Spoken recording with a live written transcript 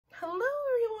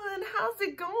how's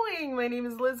it going? My name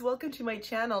is Liz. Welcome to my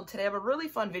channel. Today I have a really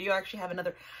fun video. I actually have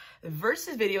another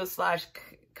versus video slash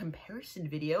comparison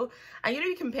video. I'm going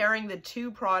to be comparing the two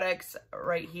products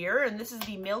right here, and this is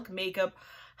the Milk Makeup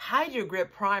Hydro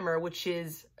Grip Primer, which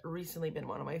has recently been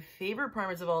one of my favorite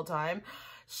primers of all time.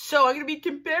 So I'm going to be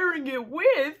comparing it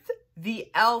with the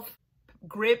e.l.f.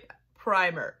 Grip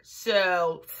Primer.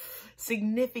 So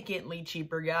significantly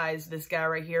cheaper, guys, this guy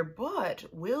right here, but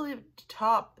will it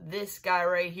top this guy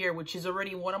right here, which is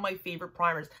already one of my favorite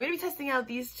primers? I'm gonna be testing out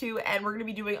these two, and we're gonna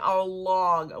be doing a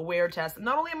long wear test.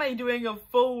 Not only am I doing a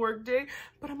full work day,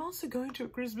 but I'm also going to a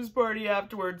Christmas party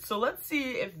afterwards. So let's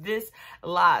see if this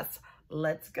lasts.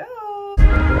 Let's go.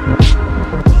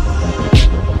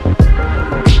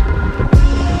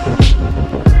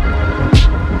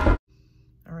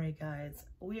 All right, guys,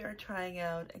 we are trying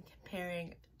out and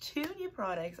comparing two new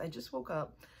products. I just woke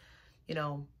up, you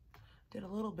know, did a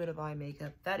little bit of eye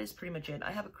makeup. That is pretty much it.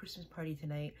 I have a Christmas party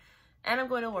tonight and I'm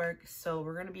going to work, so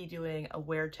we're going to be doing a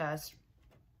wear test.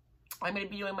 I'm going to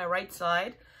be doing my right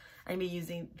side. I'm going to be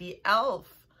using the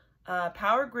e.l.f.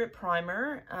 Power Grip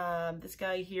Primer. This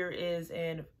guy here is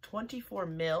in 24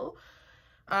 mil.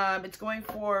 It's going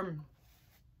for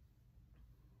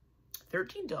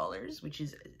 $13, which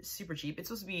is super cheap. It's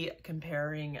supposed to be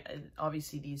comparing,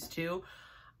 obviously, these two.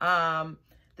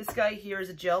 This guy here is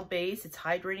a gel base. It's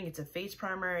hydrating. It's a face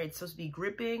primer. It's supposed to be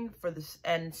gripping for this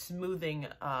and smoothing,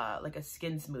 like a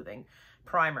skin smoothing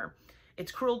primer.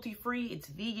 It's cruelty free. It's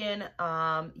vegan.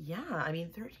 Yeah, I mean,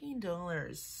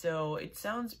 $13. So it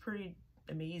sounds pretty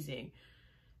amazing.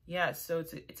 Yeah, so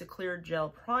it's a clear gel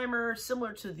primer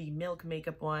similar to the Milk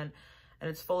Makeup one. And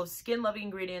it's full of skin-loving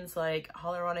ingredients like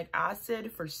hyaluronic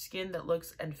acid for skin that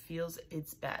looks and feels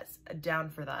its best. Down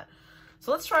for that.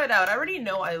 So let's try it out. I already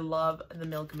know I love the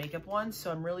Milk Makeup one,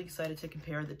 so I'm really excited to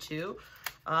compare the two.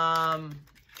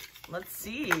 Let's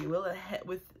see. Will it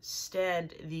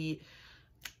withstand the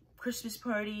Christmas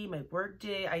party, my work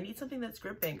day? I need something that's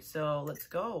gripping, so let's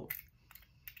go.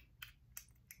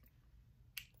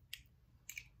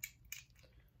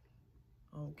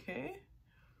 Okay.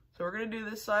 So we're going to do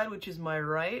this side, which is my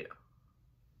right.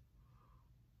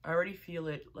 I already feel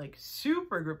it like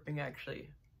super gripping, actually.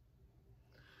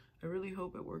 I really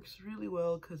hope it works really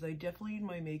well because I definitely need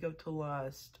my makeup to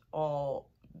last all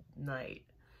night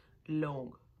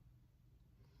long.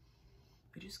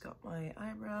 I just got my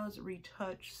eyebrows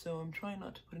retouched, so I'm trying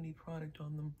not to put any product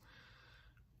on them.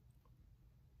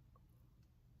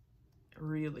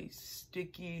 Really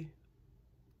sticky.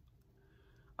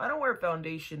 I don't wear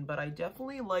foundation, but I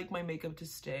definitely like my makeup to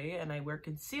stay, and I wear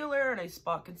concealer and I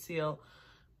spot conceal,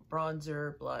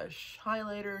 bronzer, blush,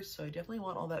 highlighter, so I definitely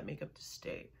want all that makeup to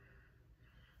stay.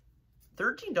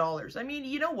 $13. I mean,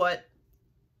 you know what?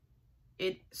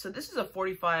 So this is a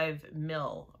 45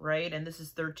 mil, right? And this is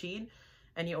 13,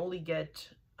 and you only get,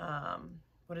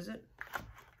 what is it?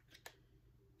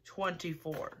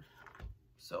 24.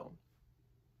 So,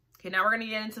 okay, now we're gonna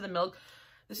get into the Milk.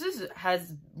 This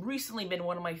has recently been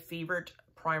one of my favorite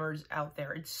primers out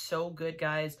there. It's so good,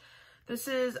 guys. This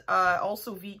is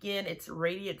also vegan. It's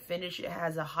radiant finish. It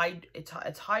has a it's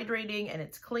hydrating and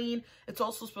it's clean. It's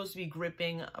also supposed to be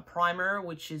gripping a primer,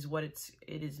 which is what it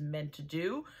is meant to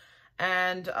do.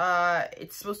 And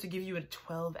it's supposed to give you a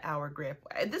 12-hour grip.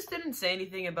 And this didn't say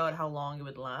anything about how long it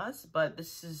would last, but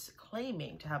this is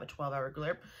claiming to have a 12-hour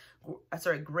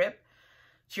grip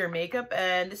to your makeup,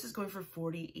 and this is going for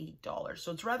 $48.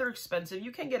 So it's rather expensive.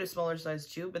 You can get a smaller size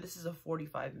too, but this is a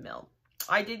 45 mil.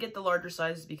 I did get the larger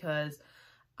size because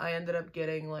I ended up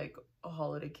getting like a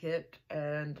holiday kit,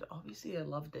 and obviously I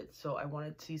loved it, so I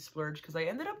wanted to splurge because I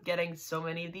ended up getting so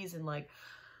many of these in like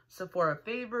Sephora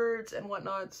favorites and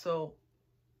whatnot. So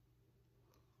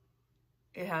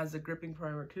it has a gripping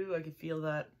primer too. I could feel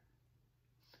that.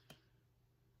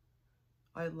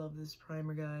 I love this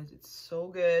primer, guys. It's so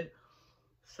good.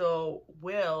 So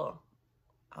will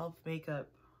e.l.f. makeup,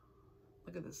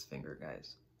 look at this finger,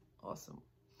 guys, awesome.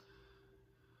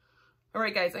 All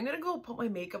right, guys, I'm gonna go put my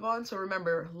makeup on. So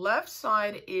remember, left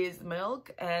side is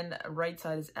Milk and right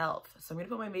side is e.l.f. So I'm gonna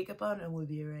put my makeup on and we'll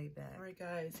be right back. All right,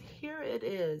 guys, here it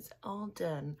is, all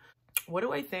done. What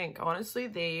do I think? Honestly,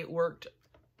 they worked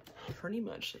pretty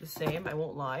much the same, I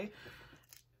won't lie.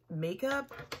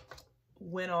 Makeup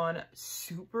went on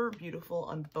super beautiful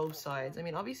on both sides. I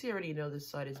mean, obviously I already know this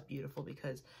side is beautiful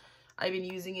because I've been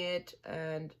using it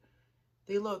and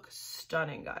they look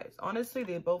stunning, guys. Honestly,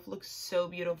 they both look so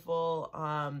beautiful.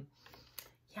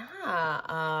 Yeah,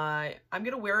 I'm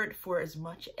gonna wear it for as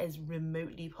much as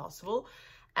remotely possible,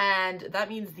 and that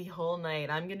means the whole night.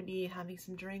 I'm gonna be having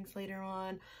some drinks later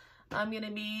on. I'm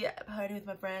gonna be partying with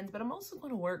my friends, but I'm also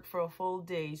gonna work for a full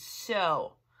day.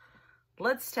 So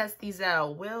let's test these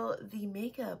out. Will the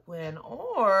makeup win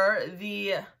or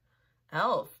the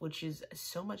e.l.f., which is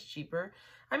so much cheaper?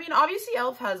 I mean, obviously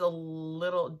e.l.f. has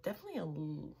definitely a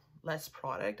less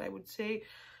product, I would say.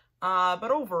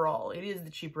 But overall, it is the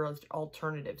cheaper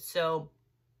alternative. So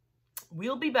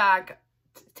we'll be back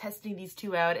testing these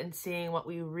two out and seeing what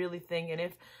we really think and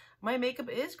if my makeup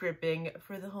is gripping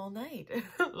for the whole night.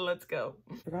 Let's go.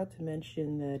 Forgot to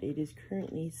mention that it is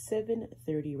currently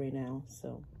 7:30 right now,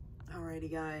 so.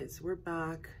 Alrighty guys, we're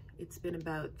back. It's been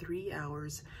about 3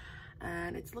 hours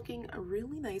and it's looking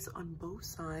really nice on both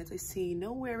sides. I see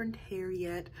no wear and tear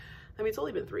yet. I mean, it's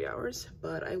only been 3 hours,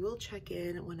 but I will check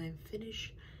in when I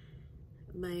finish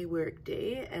my work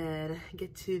day and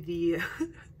get to the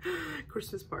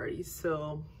Christmas party.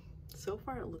 So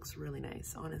far it looks really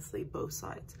nice, honestly, both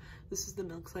sides. This is the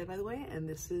milk side, by the way, and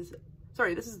this is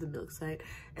the milk side,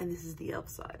 and this is the e.l.f.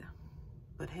 side.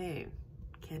 But hey,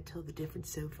 can't tell the difference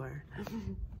so far.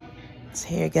 So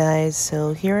here guys,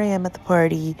 so here I am at the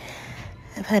party.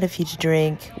 I've had a few to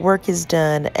drink, work is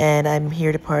done, and I'm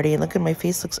here to party, and look at my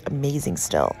face, looks amazing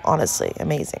still, honestly,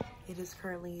 amazing. It is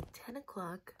currently 10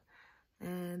 o'clock,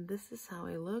 and this is how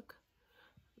I look.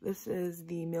 This is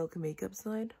the milk makeup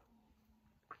side.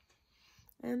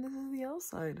 And this is the e.l.f.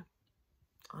 side.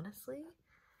 Honestly,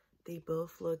 they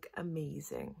both look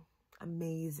amazing.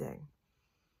 Amazing.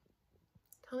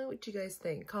 Tell me what you guys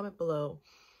think. Comment below.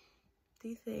 Do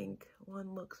you think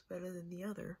one looks better than the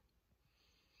other?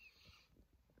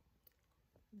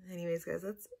 Anyways, guys,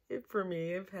 that's it for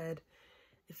me. I've had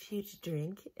a few to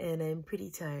drink and I'm pretty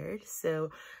tired.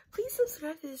 So please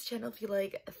subscribe to this channel if you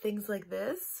like things like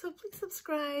this. So please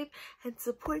subscribe and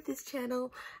support this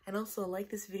channel. And also like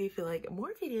this video if you like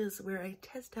more videos where I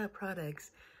test out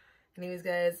products. Anyways,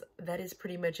 guys, that is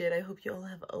pretty much it. I hope you all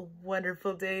have a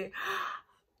wonderful day.